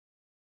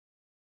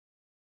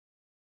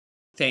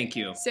Thank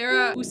you.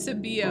 Sarah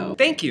Eusebio.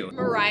 Thank you.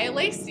 Mariah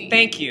Lacey.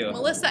 Thank you.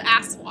 Melissa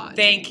Aswad.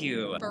 Thank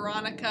you.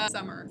 Veronica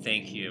Summer.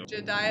 Thank you.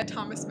 Jediah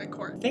Thomas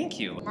McCourt. Thank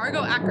you.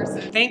 Margot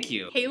Ackerson. Thank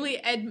you. Haley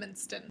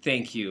Edmonston.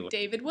 Thank you.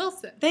 David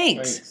Wilson.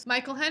 Thanks.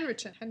 Michael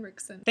Henriksen.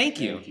 Thank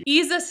you.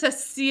 Isa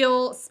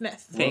Cecile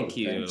Smith. Thank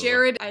you.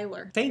 Jared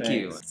Eiler. Thank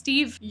you.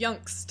 Steve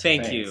Youngst.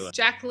 Thank you.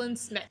 Jacqueline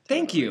Smith.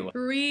 Thank you.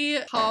 Bree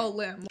Paul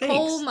Lim. Thanks.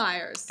 Cole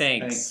Myers.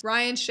 Thanks.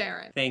 Ryan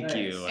Sharon. Thank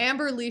you.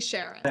 Amber Lee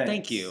Sharon.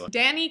 Thank you.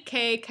 Danny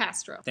K.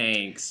 Castro.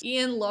 Thanks.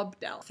 Ian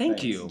Lobdell.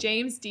 Thank you.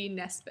 James D.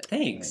 Nesbitt.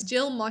 Thanks.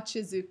 Jill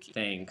Mochizuki.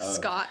 Thanks.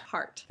 Scott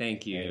Hart.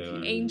 Thank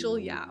you. Angel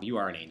Yao. You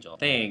are an angel.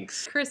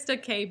 Thanks. Krista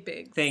K.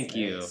 Biggs. Thank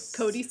you.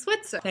 Cody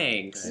Switzer.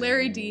 Thanks.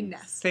 Larry D.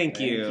 Ness. Thank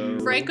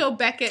you. Franco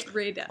Beckett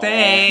Rada.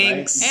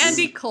 Thanks.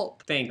 Andy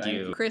Culp. Thank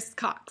you. Chris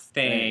Cox.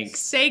 Thanks.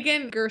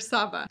 Sagan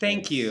Gersava.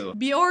 Thank you.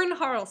 Bjorn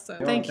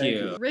Harlson. Thank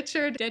you.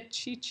 Richard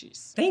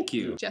Dechichis. Thank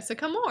you.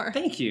 Jessica Moore.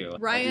 Thank you.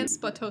 Ryan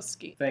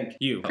Spotowski. Thank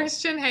You.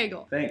 Christian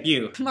Hagel. Thank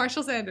You.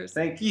 Marshall Sanders.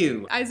 Thank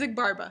You. Isaac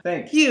Barba.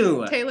 Thank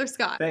You. Taylor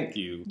Scott. Thank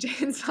You.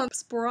 James von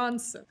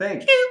Sporonson.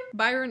 Thank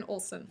Byron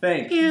Olson.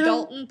 Thank You.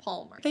 Dalton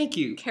Palmer. Thank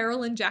you.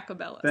 Carolyn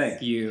Jacobellis.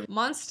 Thank You.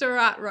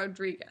 Montserrat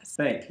Rodriguez.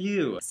 Thank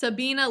You.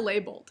 Sabina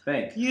Labeled.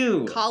 Thank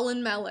You.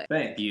 Colin Mellick.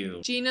 Thank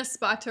You. Gina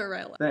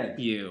Spattarella. Thank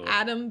You.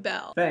 Adam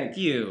Bell. Thank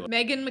You.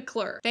 Megan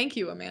McClure. Thank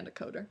you, Amanda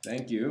Coder.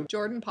 Thank you.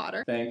 Jordan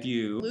Potter. Thank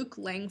You. Luke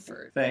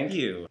Langford. Thank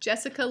You.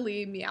 Jessica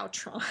Lee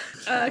Meowtron.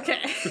 Okay.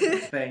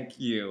 Thank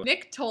You.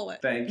 Nick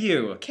Tollett. Thank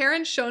You.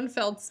 Karen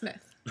Schoenfeld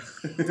Smith.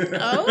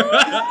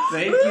 Oh.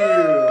 Thank you.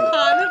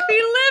 Hanafi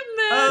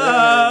Libman.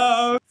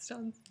 Oh.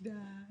 John's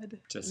dad.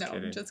 Just no,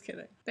 kidding. just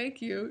kidding.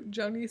 Thank you,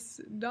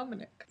 Jonice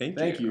Dominic.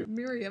 Thank you.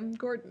 Miriam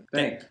Gordon.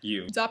 Thank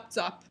You. Zop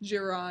Zop.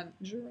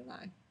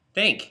 Gironai.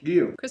 Thank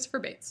you. Christopher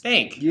Bates.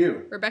 Thank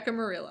You. Rebecca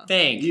Murillo.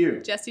 Thank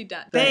You. Jesse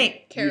Dunn.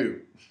 Thank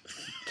You.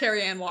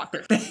 Carrie Ann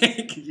Walker.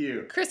 Thank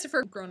You.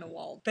 Christopher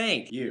Gronewald.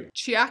 Thank You.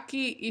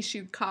 Chiaki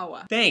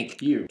Ishukawa.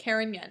 Thank You.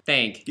 Karen Yen.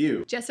 Thank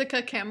You.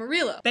 Jessica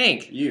Camarillo.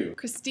 Thank You.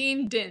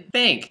 Christine Din.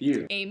 Thank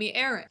You. Amy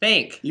Aaron.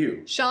 Thank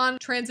You. Sean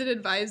Transit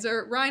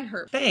Advisor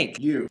Reinhardt.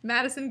 Thank You.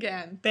 Madison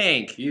Gann.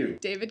 Thank You.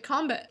 David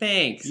Combat.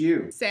 Thanks.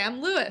 You.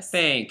 Sam Lewis.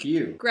 Thank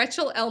You.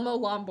 Gretchel Elmo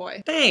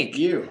Lomboy. Thank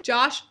You.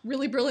 Josh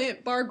Really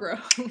Brilliant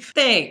Bargrove.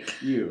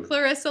 Thank You.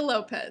 Clarissa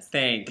Lopez.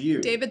 Thank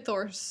You. David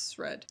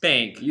Thorsred.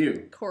 Thank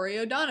You. Corey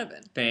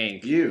O'Donovan.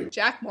 Thank You.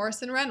 Jack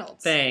Morrison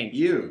Reynolds. Thank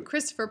You.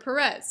 Christopher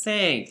Perez.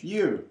 Thank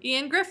You.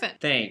 Ian Griffin.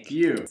 Thank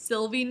You.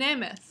 Sylvie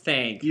Nemeth.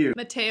 Thank You.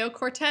 Mateo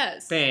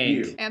Cortez. Thank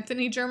You.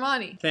 Anthony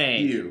Germani.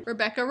 Thank You.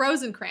 Rebecca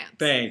Rosenkrantz.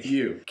 Thank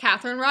You.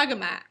 Catherine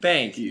Ragamat.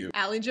 Thank You.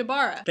 Ali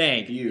Jabara.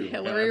 Thank You.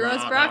 Hillary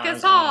Rose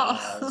Brackus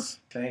Hall.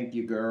 Thank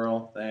you,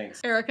 girl.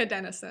 Thanks. Erica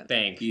Dennison.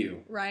 Thank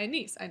You. Ryan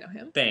Neese. I know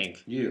him.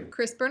 Thank You.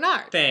 Chris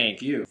Bernard.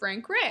 Thank You.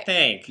 Frank Ray.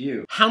 Thank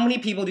You. How many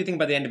people do you think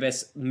by the end of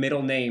this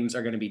middle names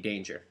are going to be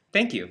Danger?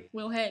 Thank you.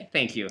 Will Hay.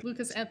 Thank you.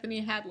 Lucas Anthony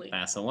Hadley.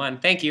 That's the one.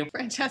 Thank you.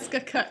 Francesca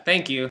Cook.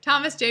 Thank you.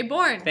 Thomas J.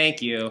 Bourne.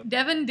 Thank you.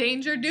 Devin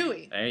Danger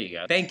Dewey. There you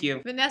go. Thank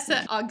you.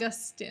 Vanessa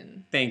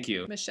Augustin. Thank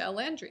you. Michelle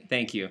Landry.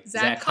 Thank you.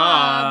 Zach Cobb.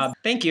 Hobbs.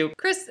 Thank you.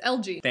 Chris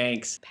LG.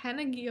 Thanks.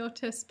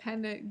 Panagiotis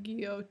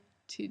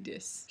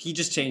Panagiotidis. He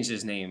just changed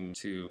his name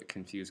to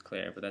confuse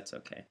Claire, but that's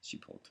okay. She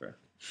pulled through.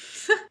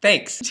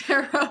 Thanks.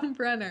 Jerome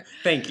Brenner.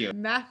 Thank you.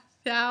 Matthew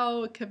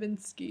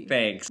Kavinsky.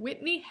 Thanks.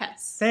 Whitney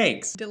Hess.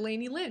 Thanks.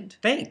 Delaney Lind.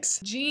 Thanks.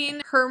 Jean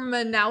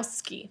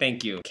Hermanowski.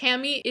 Thank you.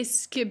 Cami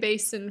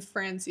Iskibason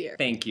Franzier.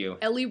 Thank you.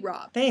 Ellie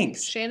Robb.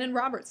 Thanks. Shannon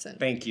Robertson.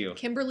 Thank you.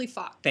 Kimberly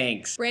Fox.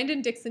 Thanks.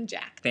 Brandon Dixon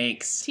Jack.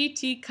 Thanks.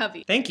 TT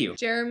Covey. Thank you.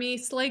 Jeremy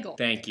Slagle.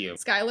 Thank you.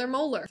 Skylar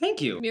Moeller.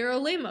 Thank you. Miro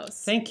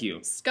Lemos. Thank you.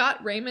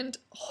 Scott Raymond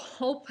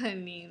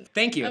Holpenine.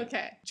 Thank you.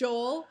 Okay.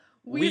 Joel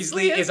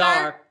Weasley is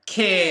our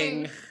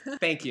king.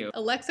 Thank you.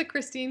 Alexa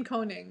Christine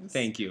Konings.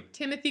 Thank you.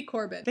 Timothy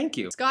Corbin. Thank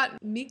you. Scott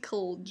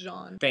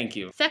Mickeljohn. Thank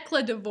you.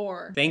 Thekla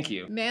DeVore. Thank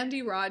you.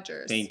 Mandy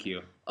Rogers. Thank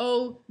you.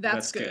 Oh,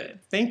 that's good.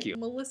 Thank you.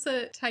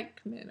 Melissa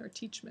Teichman or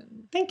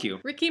Teachman. Thank you.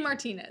 Ricky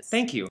Martinez.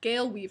 Thank you.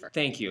 Gail Weaver.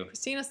 Thank you.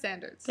 Christina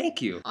Sanders.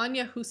 Thank you.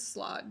 Anya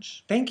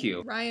Huslodge. Thank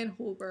you. Ryan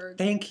Hulberg.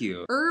 Thank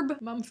you. Herb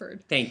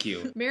Mumford. Thank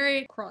you.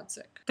 Mary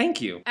Kronzik.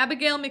 Thank you.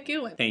 Abigail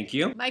McEwen. Thank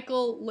you.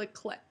 Michael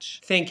Lecletch.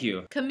 Thank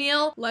you.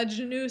 Camille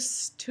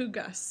Lajanus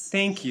Tugas.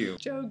 Thank you.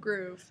 Joe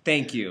Groove.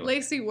 Thank you.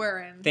 Lacey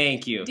Warren.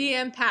 Thank you.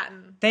 DM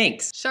Patton.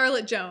 Thanks.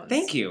 Charlotte Jones.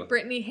 Thank you.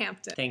 Brittany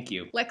Hampton. Thank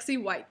you.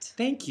 Lexi White.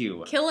 Thank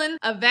you. Killen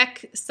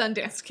Avec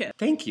Sundance Kid.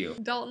 Thank you.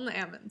 Dalton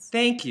Ammons.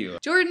 Thank you.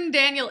 Jordan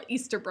Daniel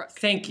Easterbrook.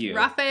 Thank you.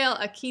 Raphael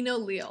Aquino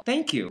Leal.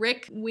 Thank you.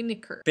 Rick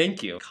Winokur.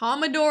 Thank you.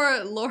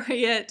 Commodore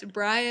Laureate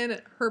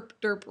Brian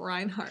Herpderp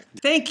Reinhardt.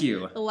 Thank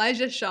you.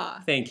 Elijah Shaw.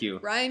 Thank you.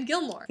 Ryan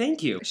Gilmore.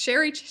 Thank you.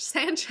 Sherry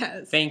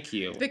Sanchez. Thank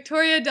you.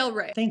 Victoria Del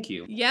Rey. Thank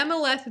you.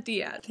 Yamaleth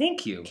Diaz.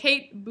 Thank you.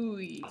 Kate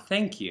Bowie.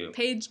 Thank you.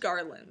 Paige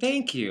Garland.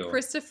 Thank you.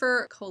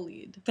 Christopher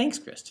Khalid. Thanks,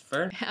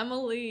 Christopher.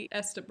 Emily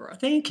Estabrook.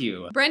 Thank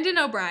you. Brendan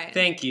O'Brien.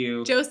 Thank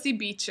you. Josie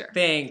Beecher.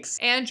 Thanks.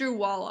 Andrew Aw,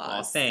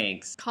 Wallace.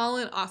 thanks.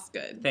 Colin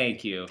Osgood.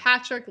 Thank you.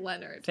 Patrick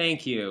Leonard.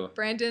 Thank you.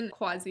 Brandon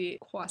Quasi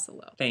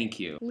Quasilo. Thank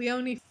you.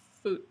 Leonie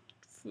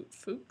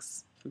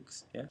Fuchs.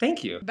 Fuchs. Yeah.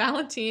 Thank you.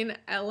 Valentine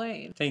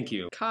Elaine. Thank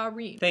you.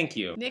 Karim. Thank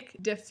you. Nick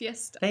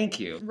DeFiesta. Thank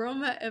you.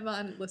 Roma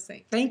Evan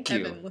Lissing. Thank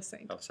you. Evan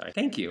Lissing. Oh, sorry.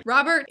 Thank you.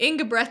 Robert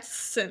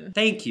Ingebretson.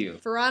 Thank you.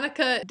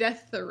 Veronica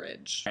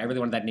Deatheridge. I really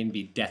wanted that name to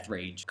be Death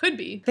Rage. Could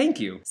be. Thank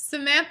you.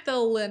 Samantha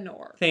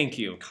Lenore. Thank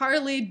you.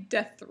 Carly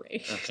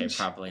Deathrage. Okay,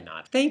 probably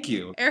not. Thank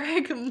you.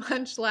 Eric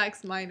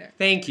Munchlax Minor.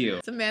 Thank you.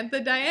 Samantha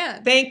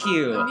Diane. Thank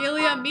you.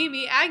 Amelia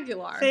Mimi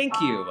Aguilar. Thank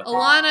you.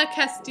 Alana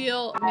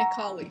Castile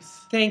Nicolif.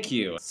 Thank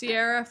you.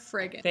 Sierra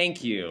Friggin.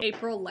 Thank you.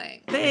 April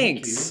Lang.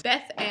 Thanks.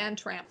 Beth Ann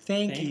Tramp.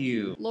 Thank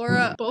you.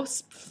 Laura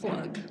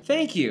Bospflug.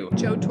 Thank you.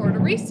 Joe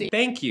Tortorisi.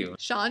 Thank you.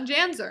 Sean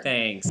Janzer.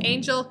 Thanks.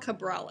 Angel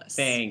Cabrales.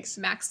 Thanks.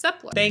 Max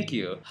Sepler. Thank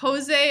you.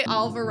 Jose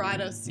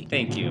Alvarado C.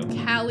 Thank you.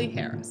 Callie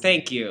Harris.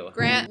 Thank you.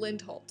 Grant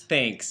Lindholt.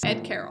 Thanks.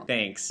 Ed Carroll.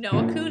 Thanks.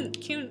 Noah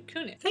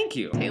Kunin. Thank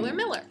you. Taylor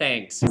Miller.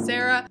 Thanks.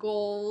 Sarah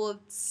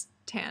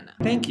Goldstana.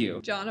 Thank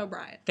you. John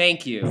O'Brien.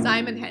 Thank you.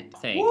 Simon Hend.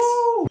 Thanks.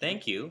 Woo!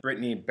 Thank you.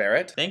 Brittany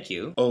Barrett. Thank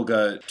you.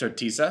 Olga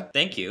Tortisa.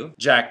 Thank you.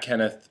 Jack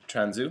Kenneth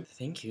Tranzu.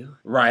 Thank you.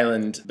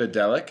 Ryland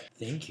Bedelic.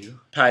 Thank you.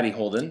 Patty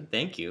Holden.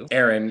 Thank you.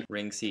 Aaron.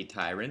 Ringsea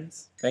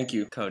Tyrans. Thank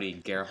you. Cody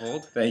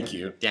Gerhold. Thank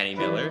you. Danny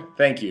Miller.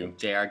 Thank you.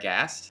 J.R.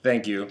 Gast.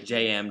 Thank you.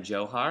 J.M.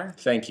 Johar.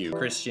 Thank you.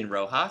 Christian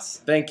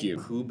Rojas. Thank you.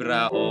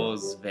 Kubra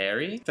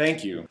Ozveri.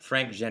 Thank you.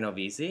 Frank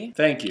Genovese.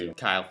 Thank you.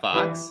 Kyle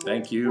Fox.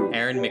 Thank you.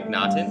 Aaron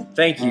McNaughton.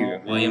 Thank you.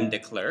 William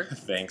DeClerc.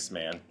 Thanks,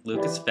 man.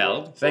 Lucas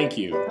Feld. Thank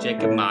you.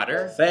 Jacob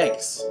Motter.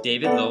 Thanks.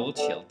 David Lowell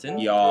Chilton.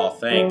 Y'all,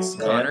 thanks,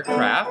 man. Connor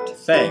Kraft.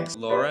 Thanks.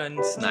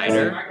 Lauren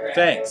Snyder.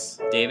 Thanks.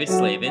 David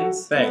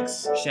Slavens.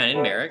 Thanks.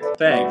 Shannon Merrick.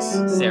 Thanks.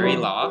 Sari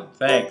Law.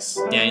 Thanks.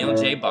 Daniel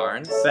J.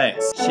 Barnes.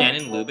 Thanks.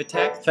 Shannon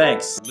Lubatek.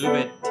 Thanks.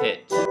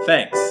 Lubitich.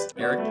 Thanks.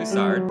 Eric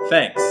Poussard.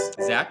 Thanks.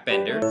 Zach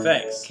Bender.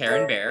 Thanks.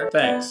 Karen Bear.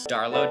 Thanks.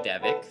 Darlo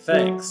Devick.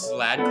 Thanks.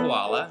 Vlad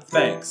Koala.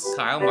 Thanks.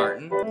 Kyle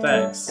Martin.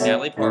 Thanks.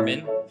 Natalie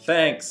Portman.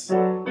 Thanks.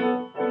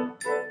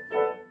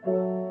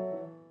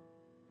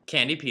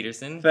 Candy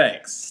Peterson.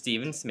 Thanks.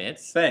 Stephen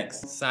Smits. Thanks.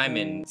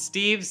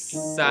 Steve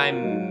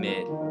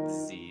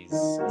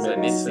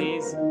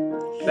Simitses.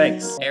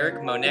 Thanks.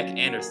 Eric Monek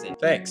Anderson.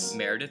 Thanks.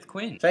 Meredith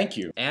Quinn. Thank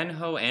you. Ann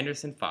Ho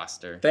Anderson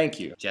Foster. Thank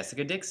you.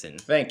 Jessica Dixon.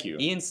 Thank you.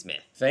 Ian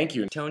Smith. Thank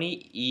you.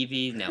 Tony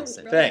Evie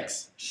Nelson.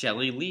 Thanks.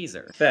 Shelley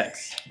Leeser.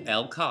 Thanks.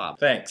 Elle Cobb.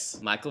 Thanks.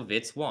 Michael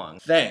Vitz Wong.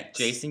 Thanks.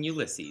 Jason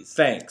Ulysses.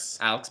 Thanks.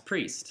 Alex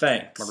Priest.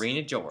 Thanks.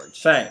 Marina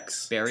George.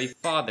 Thanks. Barry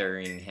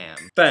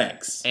Fotheringham.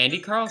 Thanks. Andy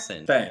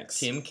Carlson. Thanks.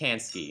 Tim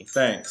Kansky.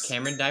 Thanks.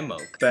 Cameron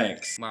Dymoke.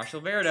 Thanks.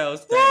 Marshall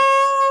Verdos.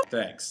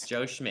 Thanks.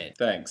 Joe Schmidt.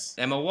 Thanks.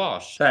 Emma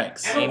Walsh.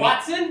 Thanks.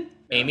 Amy,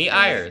 Amy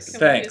Ayers.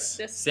 Thanks.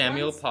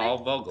 Samuel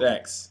Paul Vogel.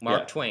 Thanks.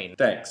 Mark Yeah. Twain.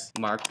 Thanks.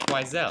 Mark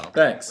Twizel.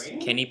 Thanks.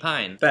 Kenny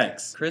Pine.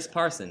 Thanks. Chris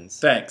Parsons.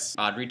 Thanks.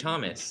 Audrey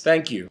Thomas.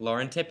 Thank you.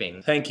 Lauren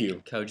Tipping. Thank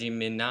you. Koji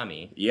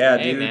Minami. Yeah,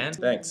 Hey, dude. man.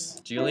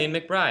 Thanks. Julian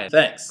McBride.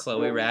 Thanks.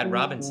 Chloe Rad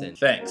Robinson.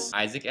 Thanks.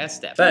 Isaac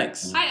Estep.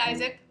 Thanks. Hi,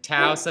 Isaac.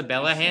 Tao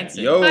Sabella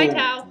Hansen. Yo. Hi,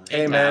 Tao.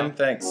 Hey, man.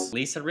 Thanks.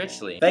 Lisa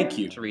Richley. Thank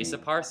you. Teresa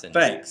Parsons.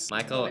 Thanks.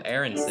 Michael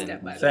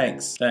Aronson.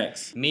 Thanks.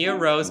 Thanks. Mia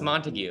Rose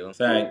Montague.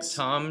 Thanks.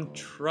 Tom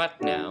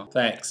Trutnow.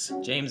 Thanks.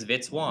 James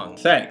Vitz Wong.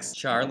 Thanks.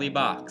 Charlie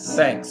Box.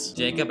 Thanks.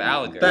 Jacob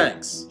Allagher.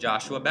 Thanks.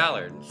 Joshua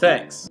Ballard.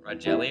 Thanks.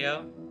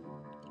 Rogelio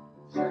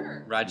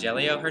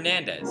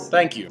Hernandez.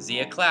 Thank you.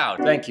 Zia Cloud.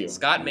 Thank you.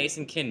 Scott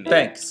Mason Kinman.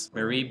 Thanks.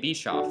 Marie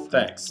Bischoff.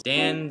 Thanks.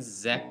 Dan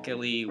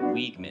Zekeli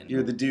Wiegman.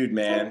 You're the dude,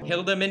 man.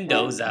 Hilda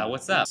Mendoza.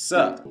 What's up?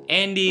 Sup?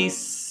 Andy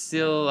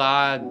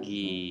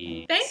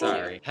Silagi. Thank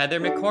Sorry. Heather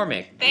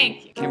McCormick.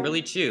 Thank you.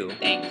 Kimberly Chu.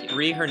 Thank you.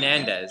 Bree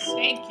Hernandez.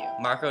 Thank you.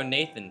 Marco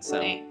Nathanson.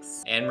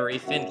 Thanks. Anne-Marie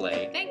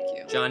Findlay. Thank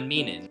you. John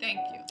Meenan. Thank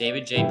you.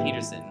 David J.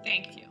 Peterson.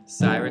 Thank you.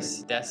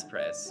 Cyrus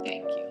Desprez.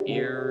 Thank you.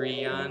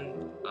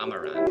 Irian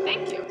Amaran.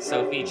 Thank you.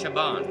 Sophie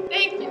Chaban.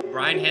 Thank you.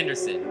 Brian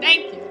Henderson.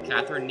 Thank you.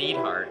 Catherine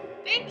Neidhart.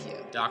 Thank you.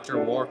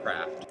 Dr.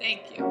 Warcraft.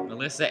 Thank you.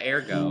 Melissa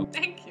Ergo.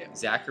 Thank you.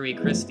 Zachary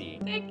Christie.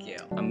 Thank you.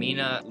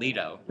 Amina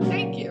Lido.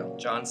 Thank you.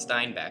 John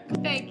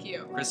Steinbeck. Thank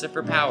you.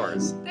 Christopher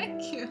Powers.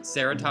 Thank you.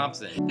 Sarah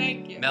Thompson.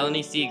 Thank you.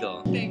 Melanie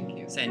Siegel. Thank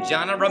you.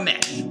 Sanjana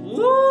Ramesh.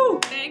 Woo!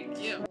 Thank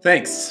you.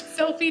 Thanks.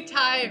 Sophie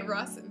Ty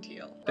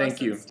Rossentiel.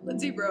 Thank you.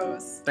 Lindsay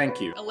Rose. Thank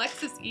you.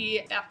 Alexis E.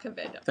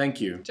 Apcavedo. Thank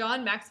you.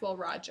 John Maxwell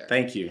Roger.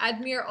 Thank you.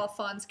 Admir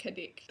Alphonse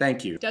Kadik.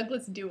 Thank you.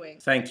 Douglas Dewing.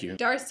 Thank you.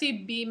 Darcy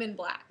Beeman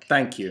Black.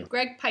 Thank you.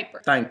 Greg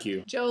Piper. Thank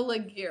you. Joe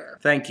Laguerre.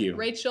 Thank you.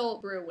 Rachel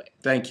Bruwick.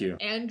 Thank you.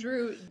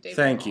 Andrew David.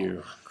 Thank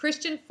you.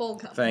 Christian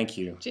Fulgham. Thank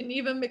you.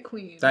 Geneva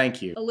McQueen.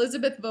 Thank you.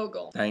 Elizabeth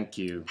Vogel. Thank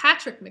you.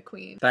 Patrick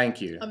McQueen.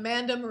 Thank you.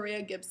 Amanda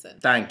Maria Gibson.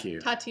 Thank you.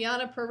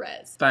 Tatiana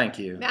Perez. Thank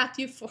you.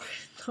 Matthew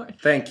Forthorn.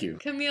 Thank you.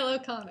 Camille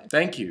O'Connor.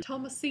 Thank you.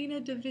 Thomasina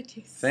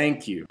DeVittis.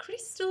 Thank you.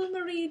 Crystal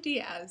Marie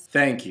Diaz.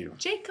 Thank you.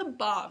 Jacob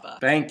Barber.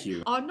 Thank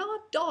you. Arnaud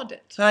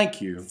Doddett.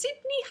 Thank you.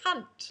 Sydney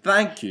Hunt.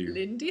 Thank you.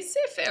 Lindy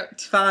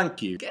Seifert.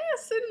 Thank you.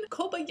 Gerson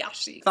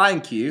Kobayashi.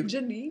 Thank you.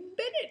 Janine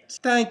Bennett.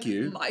 Thank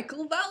you.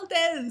 Michael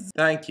Valdez.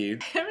 Thank you.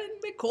 Erin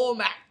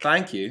McCormack.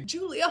 Thank you.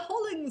 Julia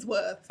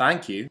Hollingsworth.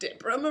 Thank you.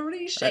 Deborah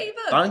Marie Shaver.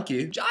 Thank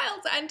you.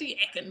 Giles Andy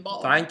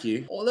Eckenbaum. Thank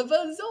you.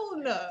 Oliver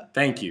Zollner.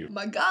 Thank you.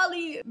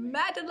 Magali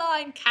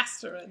Madeline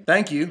Casterin.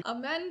 Thank you.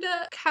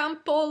 Amanda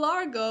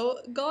Campolargo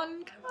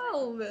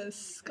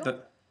Goncalves.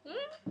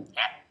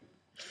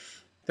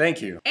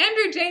 Thank you.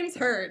 Andrew James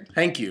Hurd.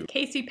 Thank you.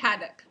 Casey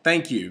Paddock.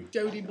 Thank you.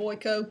 Jodie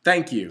Boyko.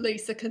 Thank you.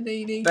 Lisa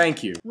Canini.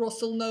 Thank you.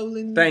 Russell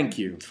Nolan. Thank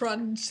you.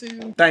 Tran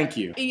Su. Thank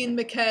you. Ian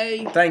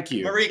McKay. Thank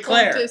you. Marie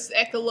Claire. Pontus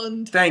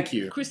Ekelund. Thank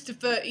you.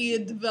 Christopher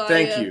Iadvaya.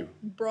 Thank you.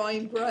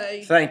 Brian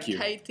Gray. Thank you.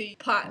 Katie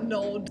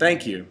Patnod.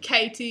 Thank you.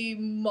 Katie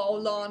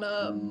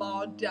Maulana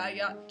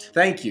Mardayat.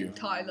 Thank you.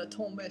 Tyler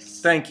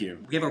Thomas. Thank you.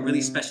 We have a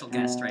really special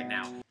guest right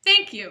now.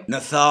 Thank you.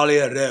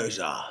 Natalia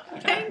Rosa,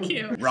 Thank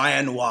you.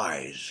 Ryan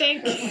Wise,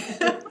 Thank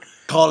you.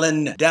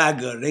 Colin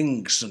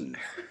Daggeringson,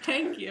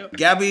 Thank you.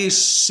 Gabby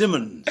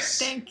Simmons,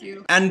 Thank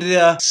you.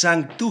 Andrea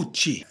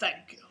Santucci, Thank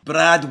you.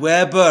 Brad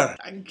Weber,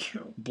 Thank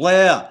you.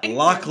 Blair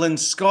Lachlan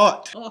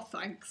Scott, Oh,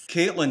 thanks.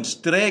 Caitlin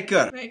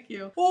Straker, Thank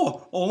you.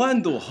 oh,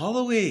 Orlando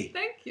Holloway,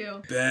 Thank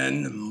you.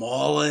 Ben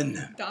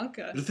Mullen,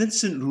 Danke.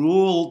 Vincent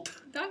Roald,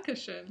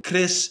 Dankeschön.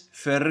 Chris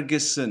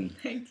Ferguson,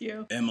 Thank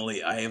you.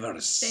 Emily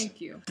Ivers,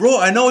 Thank you.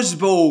 Broughton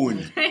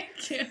Osborne,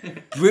 Thank you.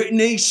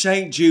 Brittany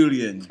St.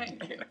 Julian,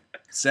 Thank you.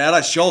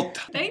 Sarah Schultz,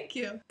 Thank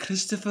you.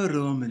 Christopher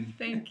Roman,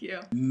 Thank you.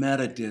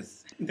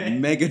 Meredith,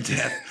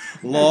 Megadeth,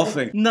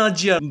 Laughing,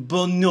 Nadia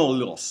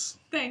Bonolos,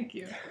 Thank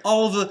you.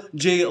 Oliver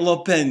J.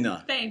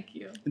 Lopena, Thank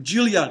you.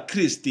 Julia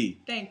Christie,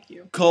 Thank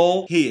you.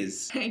 Cole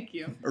Hayes, Thank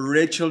you.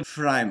 Rachel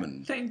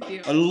Fryman, Thank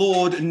you.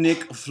 Lord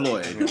Nick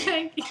Floyd,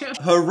 Thank you.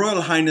 Her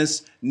Royal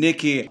Highness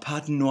Nikki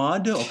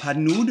Patnoud or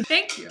Padnoud,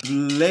 Thank you.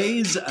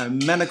 Blaze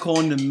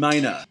Manacon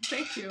Minor,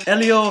 Thank you.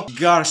 Elio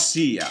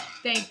Garcia,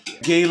 Thank you.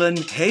 Galen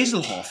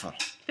Hazelhofer,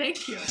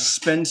 Thank you.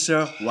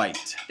 Spencer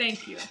White,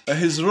 Thank you.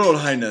 His Royal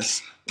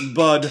Highness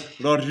Bud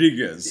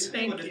Rodriguez,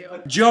 Thank you.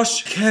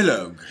 Josh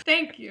Kellogg,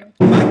 Thank you.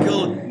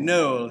 Michael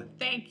Noel,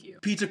 Thank you.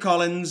 Peter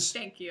Collins,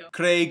 Thank you.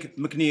 Craig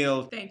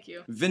McNeil, Thank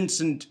you.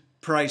 Vincent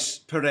Price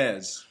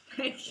Perez,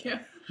 Thank you.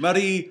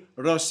 Marie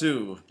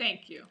Rousseau.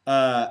 Thank you.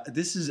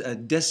 This is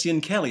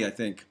Desian Kelly, I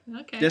think.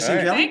 Okay. Desian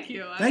Alright. Kelly? Thank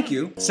you. Thank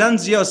you.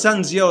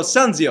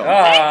 Sanzio.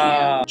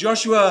 Ah.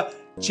 Joshua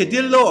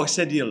Cedillo or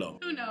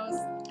Cedillo? Who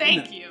knows?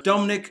 Thank you.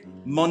 Dominic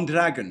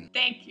Mondragon.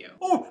 Thank you.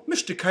 Oh,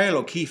 Mr. Kyle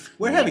O'Keefe,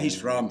 wherever he's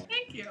from.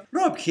 Thank you.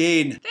 Rob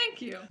Kane.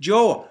 Thank you.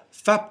 Joe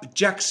Fap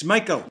Jacks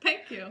Michael.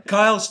 Thank you.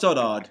 Kyle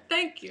Stoddard.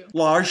 Thank you.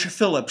 Lars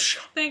Phillips.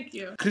 Thank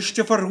you.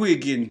 Christopher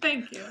Wiggin.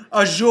 Thank you.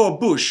 Joe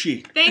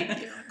Bushy.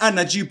 Thank you.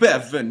 Anna G.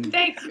 Bevan.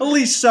 Thank you.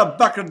 Lisa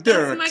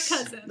Bakker-Dirks. That's my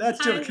cousin. That's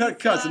Hi, your Lisa.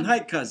 cousin. Hi,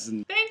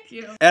 cousin. Thank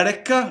you.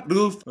 Erica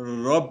Ruth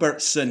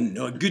Robertson.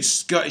 Oh, good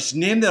Scottish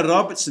name there,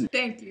 Robertson.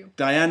 Thank you.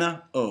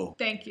 Diana O.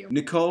 Thank you.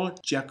 Nicole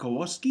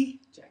Jakowski?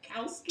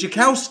 Jakowski.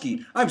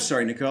 Jakowski. I'm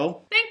sorry,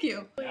 Nicole. Thank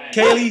you.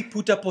 Kaylee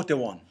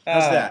Putapotewan.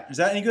 How's that? Is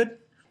that any good?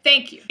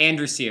 Thank you.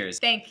 Andrew Sears.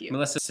 Thank you.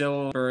 Melissa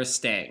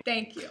Silverstang.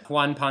 Thank you.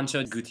 Juan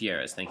Pancho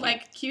Gutierrez. Thank you.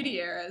 Like cutie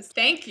eras.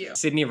 Thank you.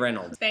 Sydney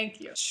Reynolds. Thank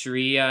you.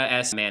 Shreya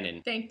S.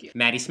 Manin. Thank you.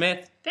 Maddie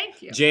Smith.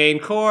 Thank you. Jane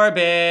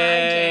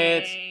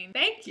Corbett. Hi, Jane.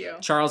 Thank you.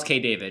 Charles K.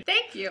 David.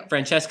 Thank you.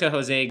 Francesca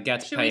Jose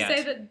Gatpayat. Should we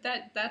say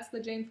that's the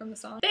Jane from the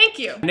song? Thank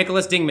you.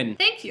 Nicholas Dingman.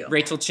 Thank you.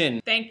 Rachel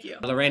Chin. Thank you.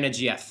 Lorena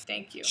GF.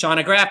 Thank you.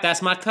 Shauna Graff,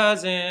 that's my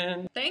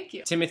cousin. Thank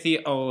you. Timothy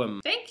Oem.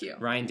 Thank you.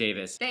 Ryan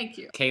Davis. Thank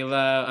you.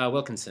 Kayla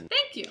Wilkinson.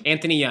 Thank you.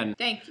 Anthony Yun.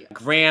 Thank you.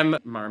 Graham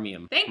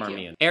Marmion. Thank you.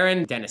 Marmion.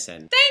 Aaron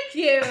Dennison. Thank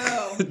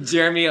you.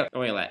 Jeremy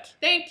Oilette.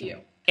 Thank you.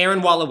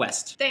 Aaron Walla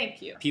West.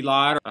 Thank you.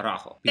 Pilar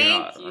Arajo.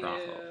 Thank Pilar you.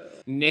 Arajo.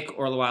 Nick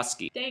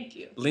Orlowski. Thank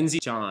you. Lindsay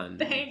John.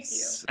 Thank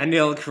you.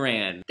 Anil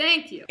Karan.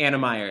 Thank you. Anna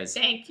Myers.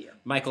 Thank you.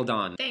 Michael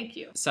Don. Thank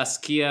you.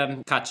 Saskia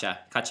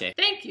Kache.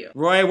 Thank you.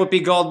 Roy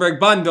Whoopi Goldberg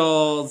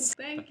Bundles.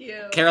 Thank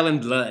you. Carolyn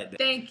Blood.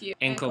 Thank you.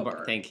 Ankle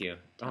Bar. Thank you.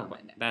 Oh, Down my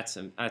neck. that's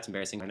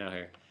embarrassing. I know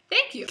her.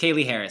 Thank you.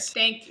 Kaylee Harris.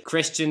 Thank you.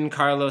 Christian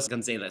Carlos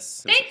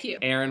Gonzalez. Thank you.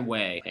 Aaron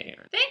Way. Hey,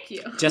 Aaron. Thank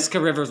you. Jessica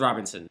Rivers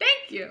Robinson.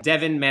 Thank you.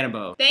 Devin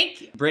Manabo. Thank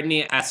you.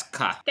 Brittany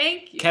Aska.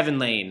 Thank you. Kevin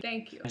Lane.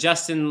 Thank you.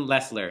 Justin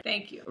Leffler.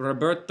 Thank you.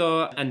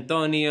 Roberto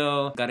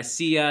Antonio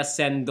Garcia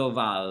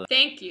Sandoval.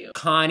 Thank you.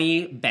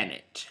 Connie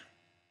Bennett.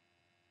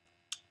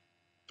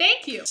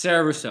 Thank you.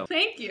 Sarah Russo.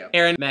 Thank you.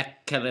 Aaron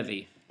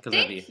McKelevi.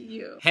 Thank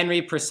you.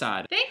 Henry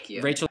Prasad. Thank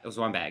you. Rachel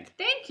Zwambag.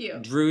 Thank you.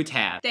 Drew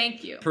Tab.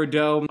 Thank you.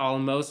 Perdo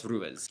Almos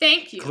Ruiz.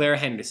 Thank you. Claire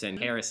Henderson.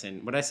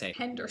 Harrison. What did I say?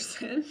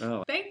 Henderson.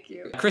 Oh. Thank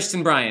you.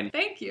 Kristen Bryan.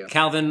 Thank you.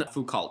 Calvin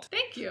Foucault.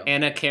 Thank you.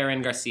 Anna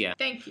Karen Garcia.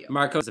 Thank you.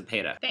 Marco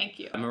Zapata. Thank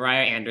you.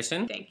 Mariah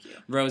Anderson. Thank you.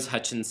 Rose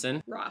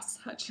Hutchinson. Ross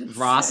Hutchinson.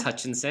 Ross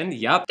Hutchinson.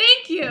 Yup.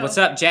 Thank you. What's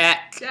up,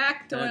 Jack?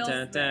 Jack Doyle.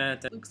 Da, da, da,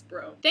 da. Luke's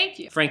bro. Thank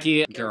you.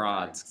 Frankie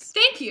Garodz.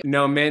 Thank you.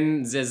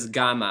 Nomen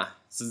Zizgama.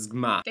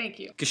 Zgma. Thank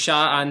you.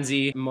 Ksha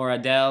Anzi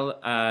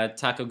Moradel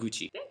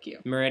Takaguchi. Thank you.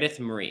 Meredith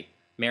Marie.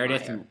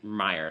 Meredith Meyer.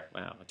 Meyer.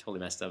 Wow, I totally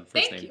messed up. First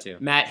Thank name you. too.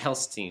 Matt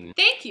Helstein.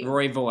 Thank you.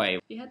 Roy Voy.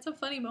 You had some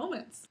funny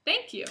moments.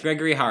 Thank you.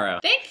 Gregory Haro.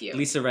 Thank you.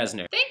 Lisa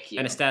Resner. Thank you.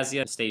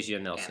 Anastasia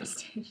Nelson.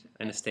 Anastasia.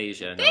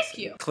 Anastasia Thank Nelson.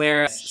 you.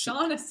 Claire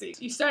Shaughnessy.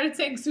 You started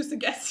saying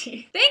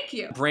Susagesi. Thank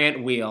you.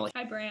 Brant Wheel.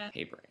 Hi, Brant.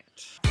 Hey,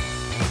 Brant.